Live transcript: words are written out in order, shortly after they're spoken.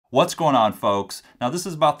What's going on, folks? Now this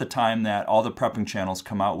is about the time that all the prepping channels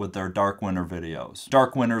come out with their dark winter videos.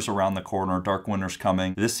 Dark winter's around the corner, dark winter's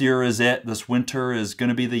coming. This year is it. This winter is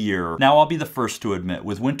gonna be the year. Now I'll be the first to admit,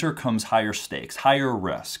 with winter comes higher stakes, higher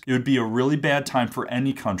risk. It would be a really bad time for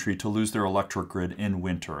any country to lose their electric grid in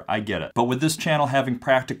winter. I get it. But with this channel having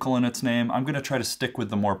practical in its name, I'm gonna try to stick with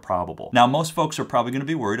the more probable. Now most folks are probably gonna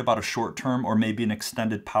be worried about a short term or maybe an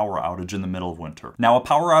extended power outage in the middle of winter. Now a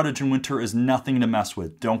power outage in winter is nothing to mess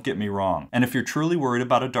with. Don't get me wrong. And if you're truly worried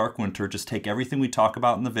about a dark winter, just take everything we talk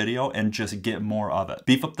about in the video and just get more of it.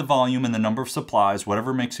 Beef up the volume and the number of supplies,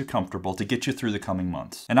 whatever makes you comfortable, to get you through the coming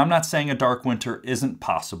months. And I'm not saying a dark winter isn't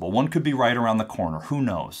possible. One could be right around the corner, who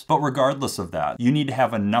knows? But regardless of that, you need to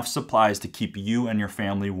have enough supplies to keep you and your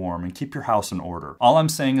family warm and keep your house in order. All I'm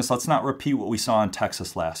saying is let's not repeat what we saw in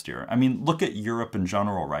Texas last year. I mean, look at Europe in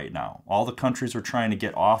general right now. All the countries are trying to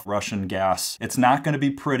get off Russian gas. It's not going to be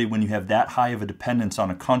pretty when you have that high of a dependence on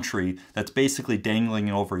a country that's basically dangling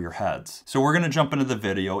over your heads. So we're going to jump into the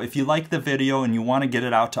video. If you like the video and you want to get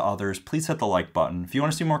it out to others, please hit the like button. If you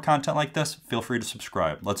want to see more content like this, feel free to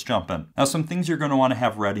subscribe. Let's jump in. Now, some things you're going to want to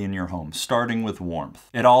have ready in your home, starting with warmth.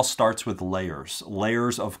 It all starts with layers.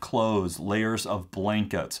 Layers of clothes, layers of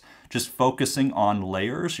blankets. Just focusing on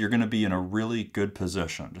layers, you're going to be in a really good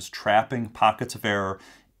position. Just trapping pockets of air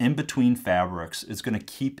in between fabrics is going to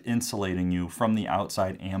keep insulating you from the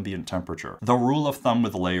outside ambient temperature. The rule of thumb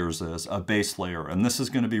with layers is a base layer, and this is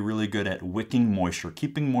going to be really good at wicking moisture,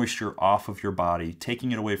 keeping moisture off of your body,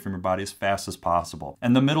 taking it away from your body as fast as possible.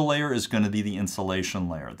 And the middle layer is going to be the insulation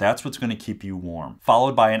layer. That's what's going to keep you warm.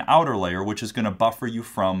 Followed by an outer layer, which is going to buffer you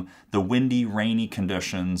from the windy, rainy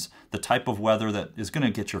conditions, the type of weather that is going to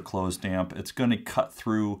get your clothes damp. It's going to cut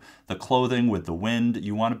through the clothing with the wind.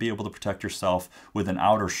 You want to be able to protect yourself with an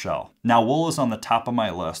outer shell. Now, wool is on the top of my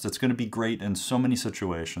list. It's going to be great in so many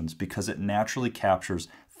situations because it naturally captures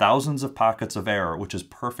thousands of pockets of air, which is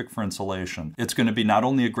perfect for insulation. It's going to be not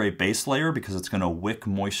only a great base layer because it's going to wick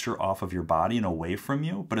moisture off of your body and away from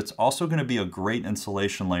you, but it's also going to be a great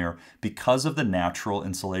insulation layer because of the natural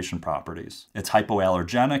insulation properties. It's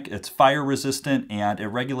hypoallergenic, it's fire resistant, and it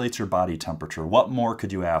regulates your body temperature. What more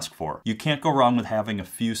could you ask for? You can't go wrong with having a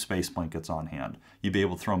few space blankets on hand. You'd be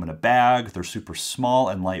able to throw them in a bag. They're super small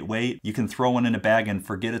and lightweight. You can throw one in a bag and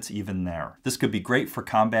forget it's even there. This could be great for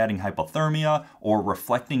combating hypothermia or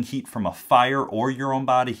reflecting heat from a fire or your own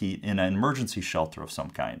body heat in an emergency shelter of some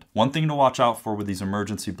kind. One thing to watch out for with these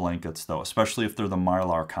emergency blankets though, especially if they're the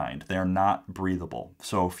Mylar kind, they're not breathable.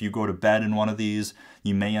 So if you go to bed in one of these,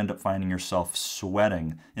 you may end up finding yourself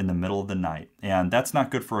sweating in the middle of the night. And that's not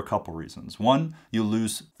good for a couple reasons. One, you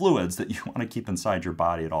lose fluids that you want to keep inside your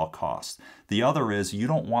body at all costs. The other is you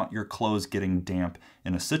don't want your clothes getting damp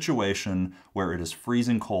in a situation where it is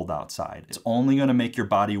freezing cold outside. It's only going to make your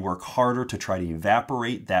body work harder to try to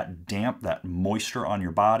evaporate that damp, that moisture on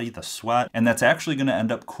your body, the sweat, and that's actually going to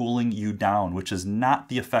end up cooling you down, which is not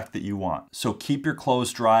the effect that you want. So keep your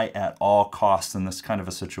clothes dry at all costs in this kind of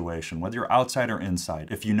a situation, whether you're outside or inside.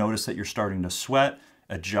 If you notice that you're starting to sweat,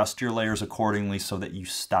 adjust your layers accordingly so that you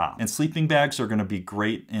stop. And sleeping bags are going to be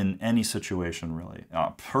great in any situation, really.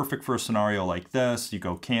 Perfect for a scenario like this. You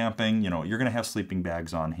go camping, you're going to have sleeping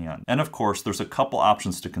bags on hand. And of course, there's a couple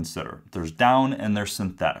options to consider. There's down and there's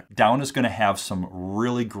synthetic. Down is going to have some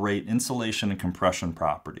really great insulation and compression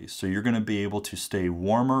properties. So you're going to be able to stay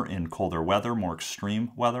warmer in colder weather, more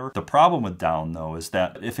extreme weather. The problem with down, though, is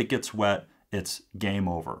that if it gets wet, it's game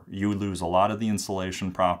over. You lose a lot of the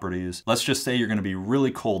insulation properties. Let's just say you're going to be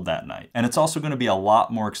really cold that night. And it's also going to be a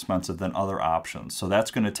lot more expensive than other options. So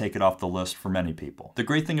that's going to take it off the list for many people. The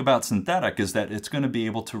great thing about synthetic is that it's going to be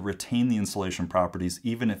able to retain the insulation properties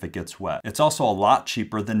even if it gets wet. It's also a lot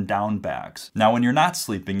cheaper than down bags. Now, when you're not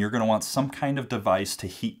sleeping, you're going to want some kind of device to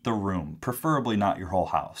heat the room, preferably not your whole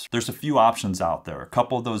house. There's a few options out there, a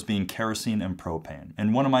couple of those being kerosene and propane.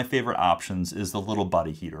 And one of my favorite options is the little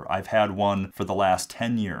buddy heater. I've had one for the last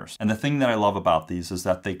 10 years. And the thing that I love about these is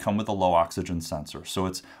that they come with a low oxygen sensor. So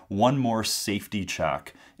it's one more safety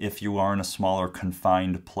check if you are in a smaller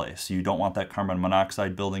confined place. You don't want that carbon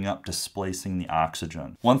monoxide building up, displacing the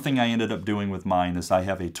oxygen. One thing I ended up doing with mine is I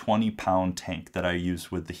have a 20-pound tank that I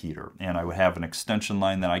use with the heater. And I would have an extension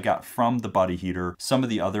line that I got from the buddy heater. Some of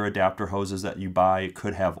the other adapter hoses that you buy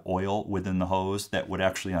could have oil within the hose that would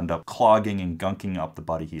actually end up clogging and gunking up the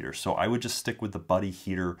buddy heater. So I would just stick with the buddy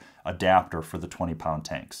heater adapter adapter for the 20-pound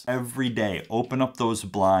tanks. Every day, open up those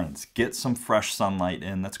blinds, get some fresh sunlight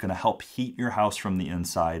in. That's going to help heat your house from the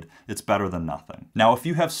inside. It's better than nothing. Now, if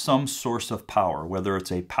you have some source of power, whether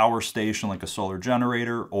it's a power station like a solar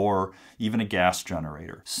generator or even a gas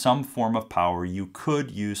generator, some form of power, you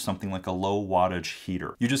could use something like a low wattage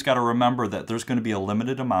heater. You just got to remember that there's going to be a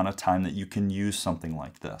limited amount of time that you can use something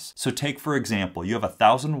like this. So take, for example, you have a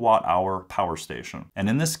 1,000 watt hour power station. And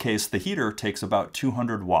in this case, the heater takes about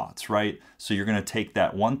 200 watts, right? So you're going to take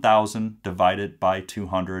that 1,000 divided by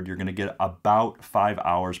 200. You're going to get about 5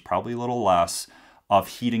 hours, probably a little less, of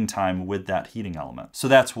heating time with that heating element. So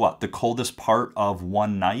that's what? The coldest part of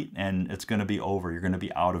one night, and it's gonna be over. You're gonna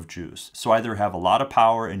be out of juice. So either have a lot of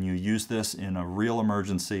power and you use this in a real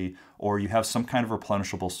emergency, or you have some kind of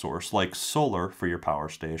replenishable source like solar for your power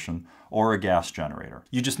station or a gas generator.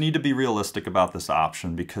 You just need to be realistic about this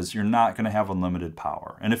option because you're not gonna have unlimited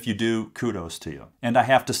power. And if you do, kudos to you. And I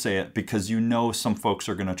have to say it because you know some folks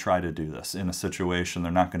are gonna try to do this in a situation.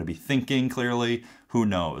 They're not gonna be thinking clearly, who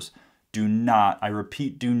knows? Do not, I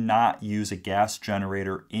repeat, do not use a gas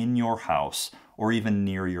generator in your house or even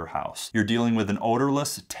near your house. You're dealing with an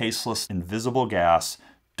odorless, tasteless, invisible gas.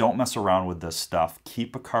 Don't mess around with this stuff.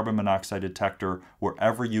 Keep a carbon monoxide detector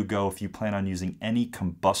wherever you go if you plan on using any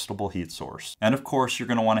combustible heat source. And of course, you're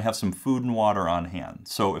gonna wanna have some food and water on hand.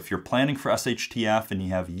 So if you're planning for SHTF and you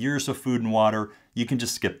have years of food and water, you can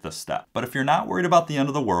just skip this step. But if you're not worried about the end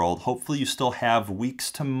of the world, hopefully you still have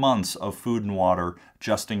weeks to months of food and water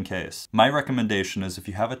just in case. My recommendation is if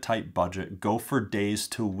you have a tight budget, go for days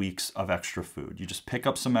to weeks of extra food. You just pick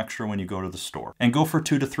up some extra when you go to the store. And go for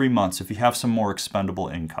 2 to 3 months if you have some more expendable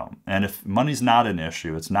income. And if money's not an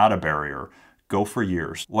issue, it's not a barrier, go for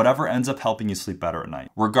years. Whatever ends up helping you sleep better at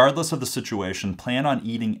night. Regardless of the situation, plan on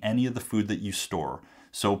eating any of the food that you store.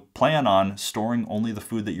 So plan on storing only the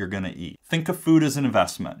food that you're gonna eat. Think of food as an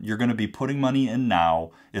investment. You're gonna be putting money in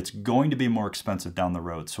now. It's going to be more expensive down the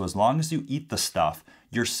road. So as long as you eat the stuff,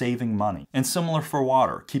 you're saving money. And similar for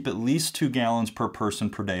water. Keep at least 2 gallons per person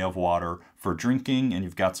per day of water for drinking, and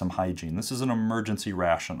you've got some hygiene. This is an emergency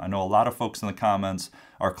ration. I know a lot of folks in the comments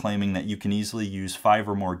are claiming that you can easily use 5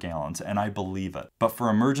 or more gallons, and I believe it. But for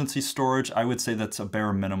emergency storage, I would say that's a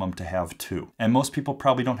bare minimum to have 2. And most people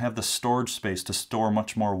probably don't have the storage space to store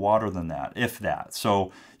much more water than that, if that.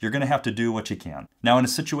 So you're gonna have to do what you can. Now in a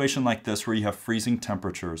situation like this where you have freezing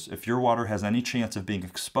temperatures, if your water has any chance of being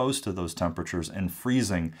exposed to those temperatures and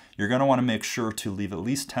freezing, you're gonna wanna make sure to leave at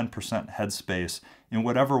least 10% headspace in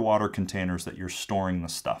whatever water containers that you're storing the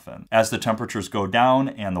stuff in. As the temperatures go down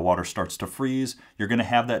and the water starts to freeze, you're gonna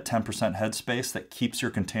have that 10% headspace that keeps your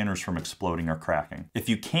containers from exploding or cracking. If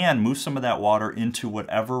you can, move some of that water into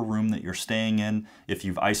whatever room that you're staying in. If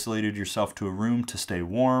you've isolated yourself to a room to stay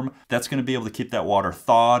warm, that's gonna be able to keep that water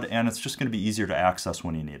thawed, and it's just gonna be easier to access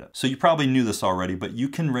when you need it. So you probably knew this already, but you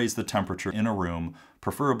can raise the temperature in a room,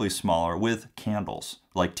 preferably smaller, with candles,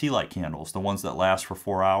 like tea light candles, the ones that last for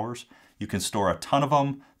 4 hours. You can store a ton of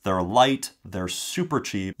them. They're light, they're super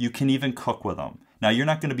cheap. You can even cook with them. Now, you're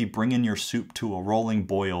not gonna be bringing your soup to a rolling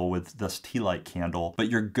boil with this tea light candle,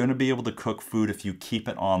 but you're gonna be able to cook food if you keep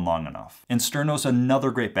it on long enough. And sterno's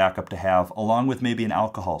another great backup to have, along with maybe an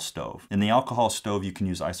alcohol stove. In the alcohol stove, you can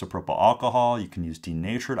use isopropyl alcohol, you can use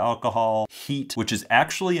denatured alcohol, heat, which is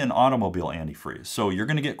actually an automobile antifreeze. So you're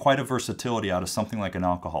gonna get quite a versatility out of something like an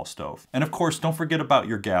alcohol stove. And of course, don't forget about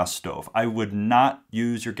your gas stove. I would not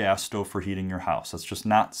use your gas stove for heating your house. That's just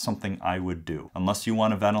not something I would do. Unless you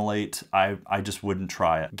wanna ventilate, I just wouldn't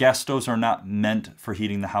try it. Gas stoves are not meant for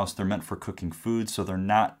heating the house. They're meant for cooking food, so they're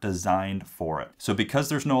not designed for it. So because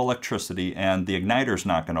there's no electricity and the igniter's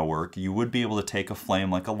not gonna work, you would be able to take a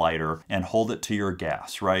flame like a lighter and hold it to your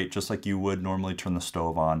gas, right? Just like you would normally turn the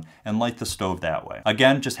stove on and light the stove that way.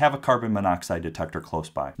 Again, just have a carbon monoxide detector close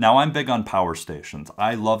by. Now, I'm big on power stations.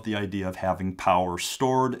 I love the idea of having power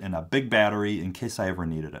stored in a big battery in case I ever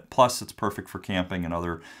needed it. Plus, it's perfect for camping and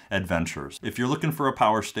other adventures. If you're looking for a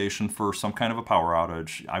power station for some kind of a power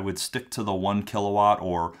outage, I would stick to the 1 kilowatt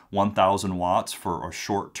or 1,000 watts for a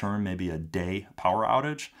short term, maybe a day power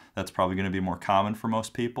outage. That's probably going to be more common for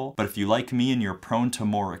most people. But if you like me and you're prone to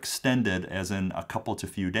more extended, as in a couple to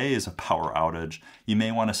few days of power outage, you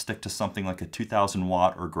may want to stick to something like a 2,000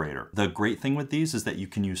 watt or greater. The great thing with these is that you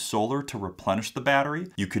can use solar to replenish the battery.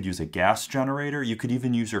 You could use a gas generator. You could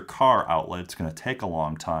even use your car outlet. It's going to take a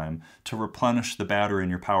long time to replenish the battery in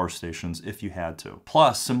your power stations if you had to.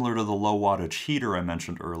 Plus, similar to the low wattage heater I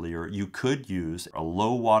mentioned earlier, you could use a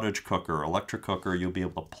low wattage cooker, electric cooker. You'll be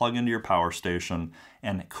able to plug into your power station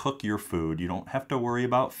and cook your food. You don't have to worry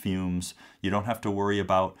about fumes. You don't have to worry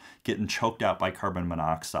about getting choked out by carbon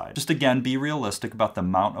monoxide. Just again, be realistic about the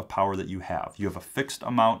amount of power that you have. You have a fixed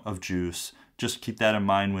amount of juice. Just keep that in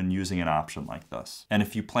mind when using an option like this. And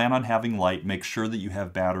if you plan on having light, make sure that you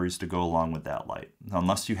have batteries to go along with that light.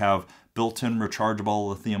 Unless you have built-in rechargeable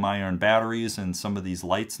lithium-ion batteries in some of these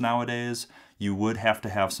lights nowadays, you would have to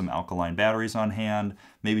have some alkaline batteries on hand,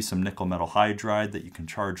 maybe some nickel metal hydride that you can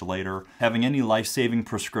charge later. Having any life-saving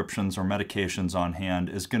prescriptions or medications on hand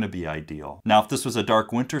is going to be ideal. Now, if this was a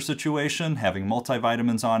dark winter situation, having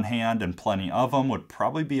multivitamins on hand and plenty of them would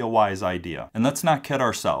probably be a wise idea. And let's not kid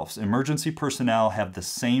ourselves. Emergency personnel have the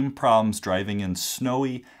same problems driving in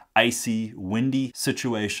snowy, icy, windy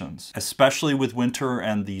situations, especially with winter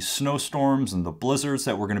and the snowstorms and the blizzards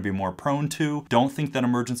that we're going to be more prone to. Don't think that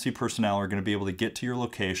emergency personnel are going to be able to get to your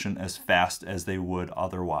location as fast as they would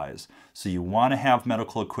otherwise. So you want to have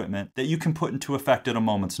medical equipment that you can put into effect at a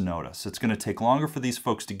moment's notice. It's going to take longer for these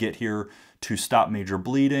folks to get here to stop major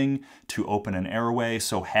bleeding, to open an airway.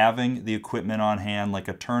 So having the equipment on hand, like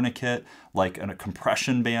a tourniquet, like a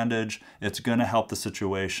compression bandage, it's going to help the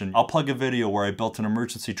situation. I'll plug a video where I built an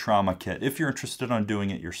emergency trauma kit if you're interested in doing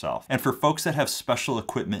it yourself. And for folks that have special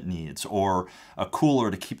equipment needs or a cooler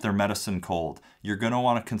to keep their medicine cold, you're going to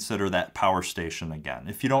want to consider that power station again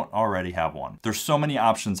if you don't already have one. There's so many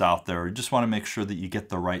options out there. You just want to make sure that you get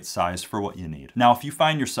the right size for what you need. Now, if you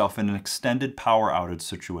find yourself in an extended power outage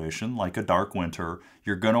situation, like a dark winter,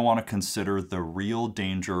 you're going to want to consider the real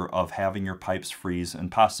danger of having your pipes freeze and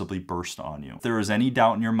possibly burst on you. If there is any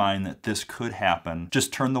doubt in your mind that this could happen,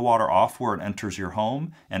 just turn the water off where it enters your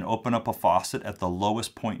home and open up a faucet at the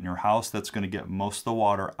lowest point in your house. That's going to get most of the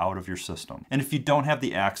water out of your system. And if you don't have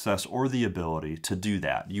the access or the ability to do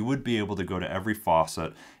that, you would be able to go to every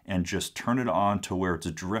faucet and just turn it on to where it's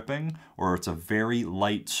dripping or it's a very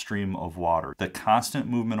light stream of water. The constant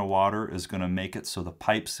movement of water is going to make it so the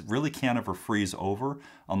pipes really can't ever freeze over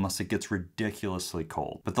unless it gets ridiculously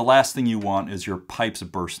cold. But the last thing you want is your pipes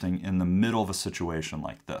bursting in the middle of a situation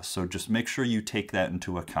like this. So just make sure you take that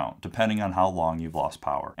into account, depending on how long you've lost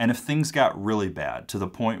power. And if things got really bad to the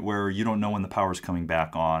point where you don't know when the power is coming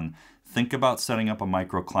back on, think about setting up a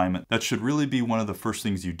microclimate. That should really be one of the first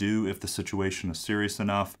things you do if the situation is serious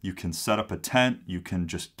enough. You can set up a tent, you can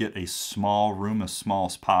just get a small room as small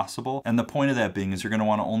as possible. And the point of that being is you're going to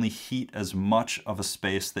want to only heat as much of a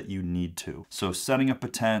space that you need to. So setting up a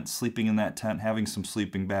tent, sleeping in that tent, having some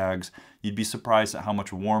sleeping bags, you'd be surprised at how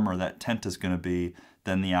much warmer that tent is going to be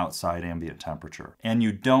than the outside ambient temperature. And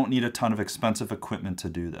you don't need a ton of expensive equipment to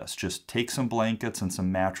do this. Just take some blankets and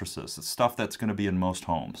some mattresses. It's stuff that's going to be in most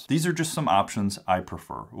homes. These are just some options I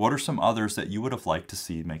prefer. What are some others that you would have liked to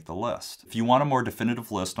see make the list? If you want a more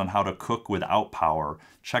definitive list on how to cook without power,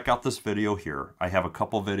 check out this video here. I have a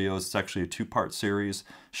couple videos. It's actually a two-part series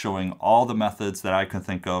showing all the methods that I could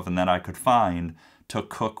think of and that I could find to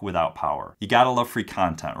cook without power. You gotta love free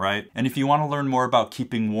content, right? And if you want to learn more about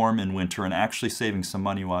keeping warm in winter and actually saving some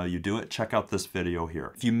money while you do it, check out this video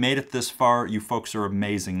here. If you made it this far, you folks are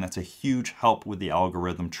amazing. That's a huge help with the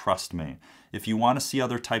algorithm, trust me. If you want to see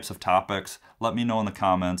other types of topics, let me know in the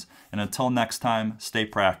comments. And until next time, stay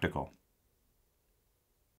practical.